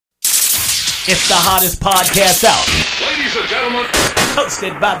It's the hottest podcast out. Ladies and gentlemen,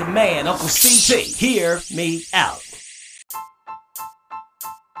 Hosted by the man, Uncle CT. Hear me out.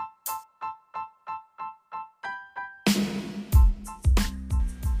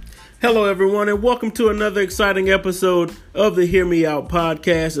 Hello, everyone, and welcome to another exciting episode of the Hear Me Out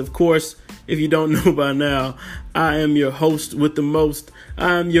podcast. Of course, if you don't know by now, I am your host with the most.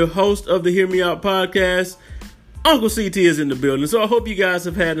 I am your host of the Hear Me Out podcast. Uncle CT is in the building, so I hope you guys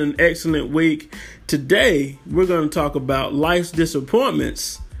have had an excellent week. Today, we're going to talk about life's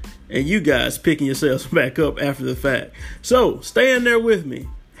disappointments and you guys picking yourselves back up after the fact. So, stay in there with me,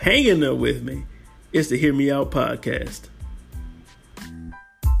 hang in there with me. It's the Hear Me Out podcast.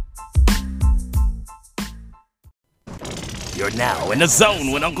 You're now in the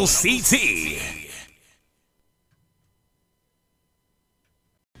zone with Uncle CT.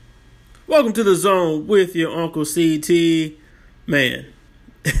 Welcome to the zone with your Uncle CT. Man,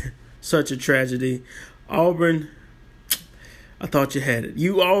 such a tragedy. Auburn, I thought you had it.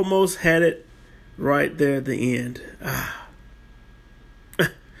 You almost had it right there at the end. I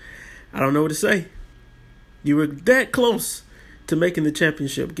don't know what to say. You were that close to making the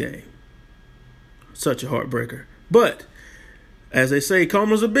championship game. Such a heartbreaker. But, as they say,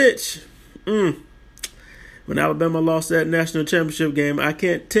 karma's a bitch. When Alabama lost that national championship game, I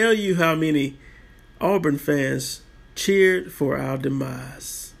can't tell you how many Auburn fans cheered for our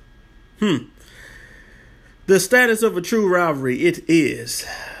demise. The status of a true rivalry, it is.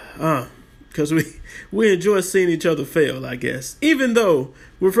 Because we enjoy seeing each other fail, I guess. Even though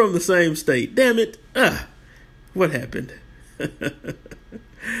we're from the same state. Damn it. What happened?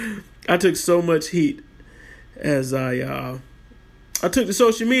 I took so much heat as I took to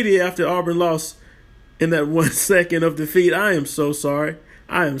social media after Auburn lost in that 1 second of defeat. I am so sorry.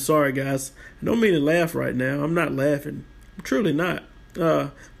 I am sorry, guys. I don't mean to laugh right now. I'm not laughing. I'm truly not.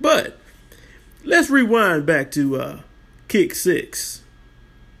 But let's rewind back to Kick 6.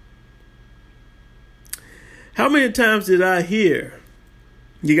 How many times did I hear,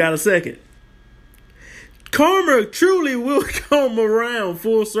 you got a second? Karma truly will come around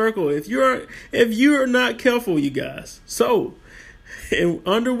full circle if you're not careful, you guys. So, in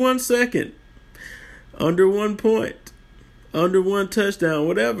under 1 second, under 1 point, under 1 touchdown,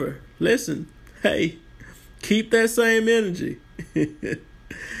 whatever. Listen, hey, keep that same energy. The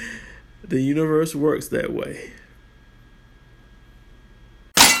universe works that way.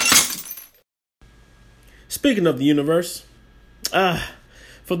 Speaking of the universe,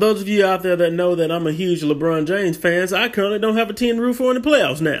 for those of you out there that know that I'm a huge LeBron James fan, I currently don't have a tin roof on in the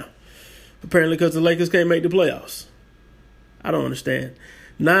playoffs now. Apparently because the Lakers can't make the playoffs. I don't understand.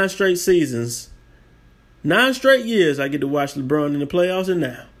 9 straight seasons, 9 straight years I get to watch LeBron in the playoffs, and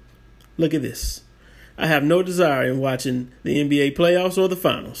now, look at this. I have no desire in watching the NBA playoffs or the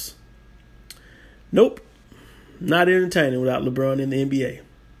finals. Nope. Not entertaining without LeBron in the NBA.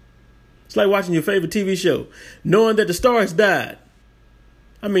 It's like watching your favorite TV show, knowing that the star has died.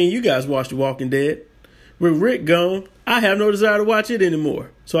 I mean, you guys watched The Walking Dead. With Rick gone, I have no desire to watch it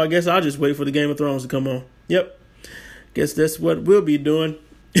anymore. So I guess I'll just wait for the Game of Thrones to come on. Yep. Guess that's what we'll be doing.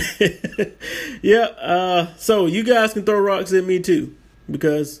 So you guys can throw rocks at me too.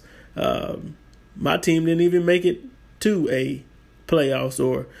 Because my team didn't even make it to a playoffs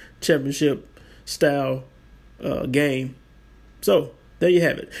or championship style game. So there you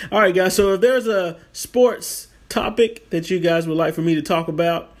have it. All right, guys. So if there's a sports topic that you guys would like for me to talk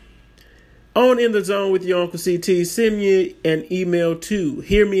about on In the Zone with your Uncle CT, send me an email to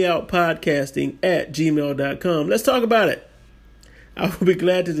hearmeoutpodcasting@gmail.com. Let's talk about it. I will be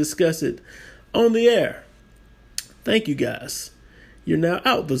glad to discuss it on the air. Thank you, guys. You're now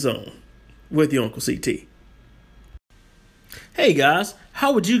out the zone with your Uncle CT. Hey guys,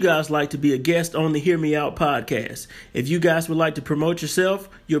 how would you guys like to be a guest on the Hear Me Out podcast? If you guys would like to promote yourself,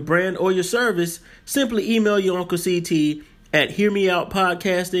 your brand, or your service, simply email your Uncle CT at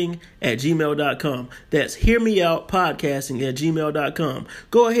hearmeoutpodcasting@gmail.com. That's hearmeoutpodcasting@gmail.com.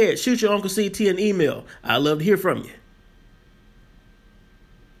 Go ahead, shoot your Uncle CT an email. I'd love to hear from you.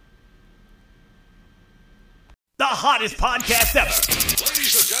 The hottest podcast ever.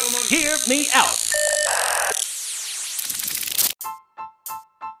 ladies and gentlemen, Hear me out.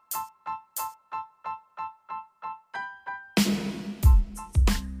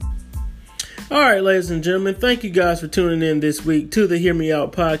 All right, ladies and gentlemen, thank you guys for tuning in this week to the Hear Me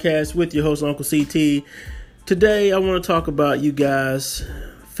Out podcast with your host, Uncle CT. Today, I want to talk about you guys'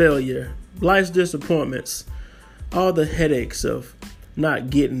 failure, life's disappointments, all the headaches of not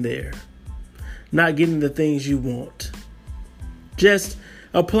getting there, not getting the things you want, just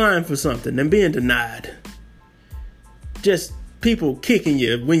applying for something and being denied, just people kicking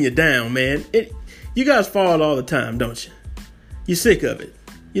you when you're down, man. You guys fall all the time, don't you? You're sick of it.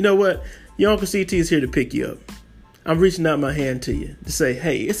 You know what? Your Uncle CT is here to pick you up. I'm reaching out my hand to you to say,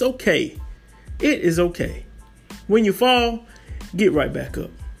 hey, it's okay. It is okay. When you fall, get right back up.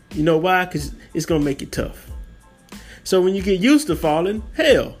 You know why? Because it's going to make it tough. So when you get used to falling,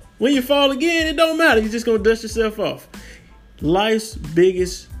 hell, when you fall again, it don't matter. You're just going to dust yourself off. Life's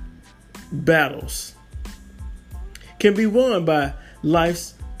biggest battles can be won by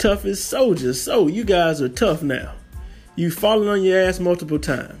life's toughest soldiers. So you guys are tough now. You've fallen on your ass multiple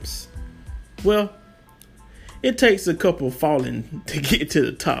times. Well, it takes a couple falling to get to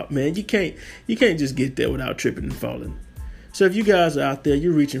the top, man. You can't just get there without tripping and falling. So if you guys are out there,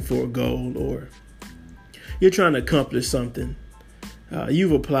 you're reaching for a goal or you're trying to accomplish something,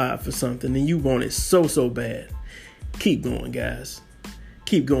 you've applied for something and you want it so bad, keep going, guys.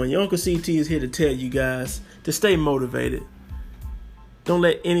 Keep going. Your Uncle CT is here to tell you guys to stay motivated. Don't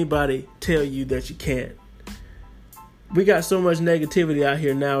let anybody tell you that you can't. We got so much negativity out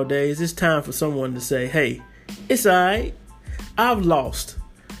here nowadays. It's time for someone to say, hey, it's all right. I've lost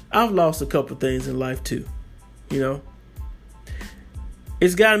a couple things in life too. You know,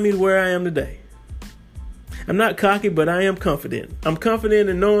 it's gotten me to where I am today. I'm not cocky, but I am confident. I'm confident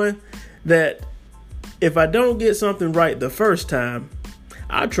in knowing that if I don't get something right the first time,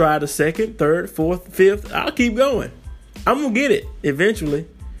 I'll try the second, third, fourth, fifth. I'll keep going. I'm going to get it eventually.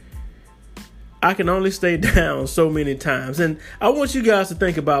 I can only stay down so many times. And I want you guys to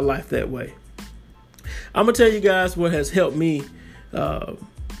think about life that way. I'm going to tell you guys what has helped me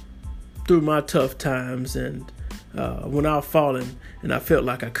through my tough times and when I've fallen and I felt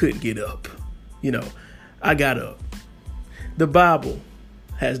like I couldn't get up. You know, I got up. The Bible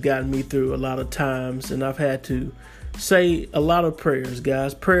has gotten me through a lot of times and I've had to say a lot of prayers,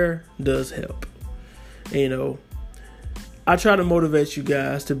 guys. Prayer does help. And, you know, I try to motivate you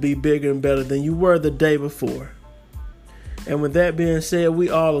guys to be bigger and better than you were the day before. And with that being said, we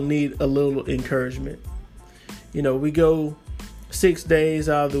all need a little encouragement. You know, we go 6 days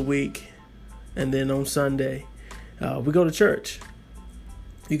out of the week, and then on Sunday, we go to church.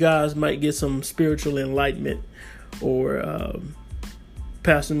 You guys might get some spiritual enlightenment, or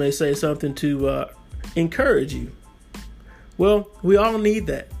pastor may say something to encourage you. Well, we all need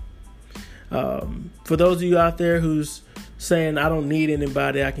that. For those of you out there who's saying, I don't need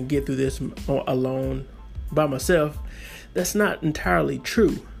anybody, I can get through this alone by myself, that's not entirely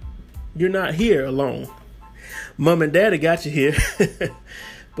true. You're not here alone. Mom and Daddy got you here,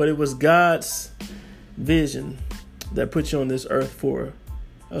 but it was God's vision that put you on this earth for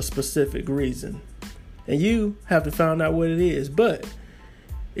a specific reason. And you have to find out what it is, but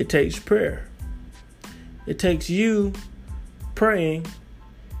it takes prayer. It takes you praying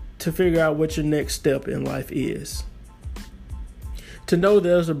to figure out what your next step in life is. To know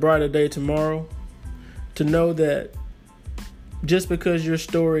there's a brighter day tomorrow. To know that just because your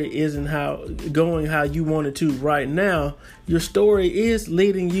story isn't going how you want it to right now, your story is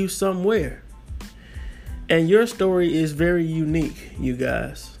leading you somewhere. And your story is very unique, you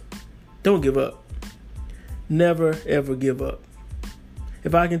guys. Don't give up. Never, ever give up.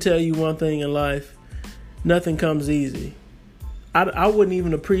 If I can tell you one thing in life, nothing comes easy. I wouldn't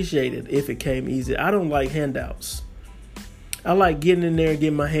even appreciate it if it came easy. I don't like handouts. I like getting in there and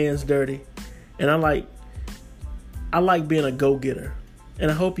getting my hands dirty. And I like being a go-getter.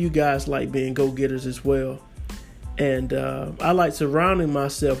 And I hope you guys like being go-getters as well. And I like surrounding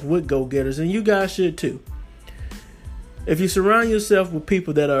myself with go-getters. And you guys should too. If you surround yourself with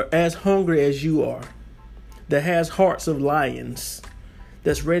people that are as hungry as you are, that has hearts of lions,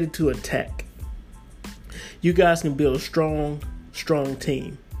 that's ready to attack, you guys can build a strong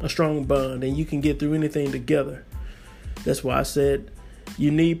team, a strong bond, and you can get through anything together. That's why I said you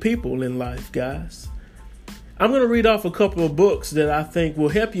need people in life, guys. I'm going to read off a couple of books that I think will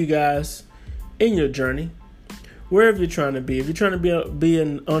help you guys in your journey, wherever you're trying to be. If you're trying to be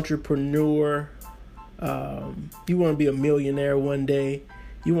an entrepreneur, you want to be a millionaire one day,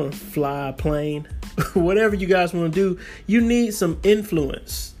 you want to fly a plane, whatever you guys want to do, you need some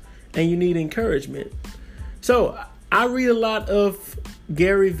influence and you need encouragement. So I read a lot of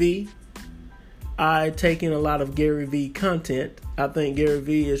Gary Vee. I take in a lot of Gary Vee content. I think Gary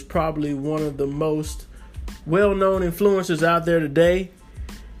Vee is probably one of the most well-known influencers out there today.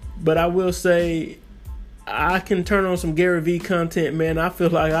 But I will say, I can turn on some Gary Vee content, man. I feel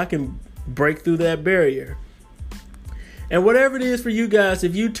like I can break through that barrier. And whatever it is for you guys,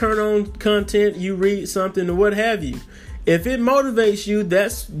 if you turn on content, you read something or what have you, if it motivates you,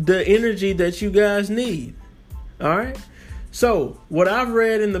 that's the energy that you guys need. All right. So what I've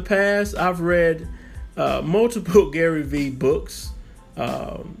read in the past, I've read multiple Gary Vee books.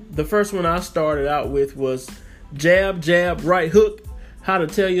 The first one I started out with was Jab, Jab, Right Hook, How to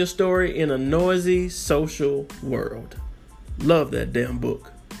Tell Your Story in a Noisy Social World. Love that damn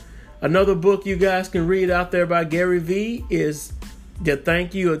book. Another book you guys can read out there by Gary Vee is The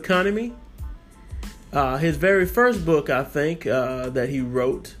Thank You Economy. His very first book, I think, that he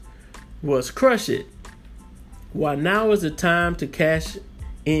wrote was Crush It. Why Now is the Time to Cash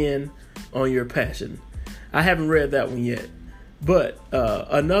In on Your Passion. I haven't read that one yet. But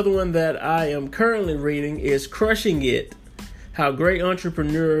another one that I am currently reading is Crushing It, How Great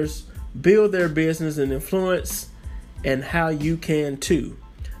Entrepreneurs Build Their Business and Influence, and How You Can Too.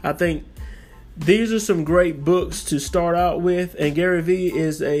 I think these are some great books to start out with, and Gary Vee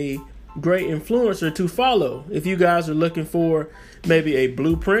is a great influencer to follow. If you guys are looking for maybe a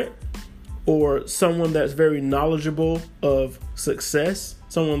blueprint or someone that's very knowledgeable of success,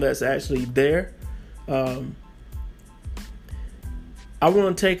 someone that's actually there, I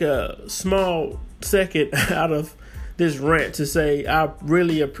want to take a small second out of this rant to say I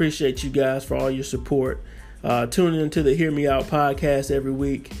really appreciate you guys for all your support. Tuning into the Hear Me Out podcast every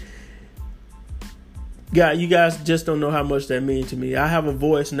week. God, you guys just don't know how much that means to me. I have a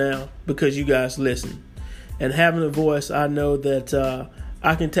voice now because you guys listen. And having a voice, I know that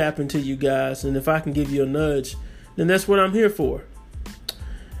I can tap into you guys. And if I can give you a nudge, then that's what I'm here for.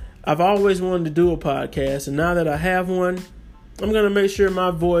 I've always wanted to do a podcast. And now that I have one, I'm going to make sure my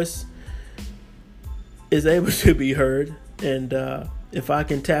voice is able to be heard. And if I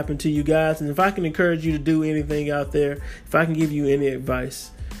can tap into you guys, and if I can encourage you to do anything out there, if I can give you any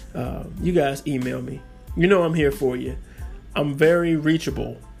advice, you guys email me. You know I'm here for you. I'm very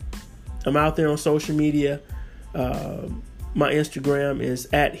reachable. I'm out there on social media. My Instagram is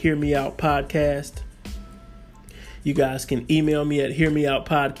 @HearMeOutPodcast. You guys can email me at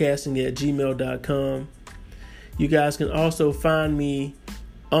hearmeoutpodcasting@gmail.com. You guys can also find me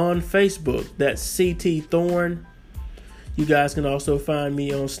on Facebook. That's CT Thorne. You guys can also find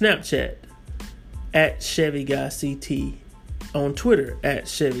me on Snapchat @ChevyGuyCT. On Twitter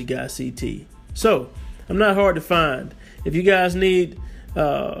 @ChevyGuyCT. So, I'm not hard to find. If you guys need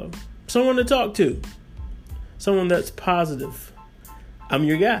someone to talk to, someone that's positive, I'm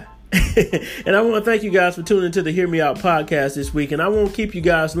your guy. And I want to thank you guys for tuning into the Hear Me Out podcast this week. And I won't keep you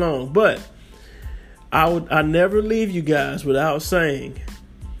guys long, but I never leave you guys without saying,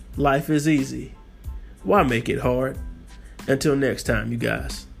 life is easy. Why make it hard? Until next time, you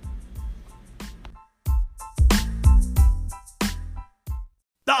guys.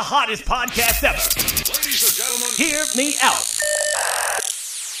 The hottest podcast ever. Ladies and gentlemen, Hear Me Out.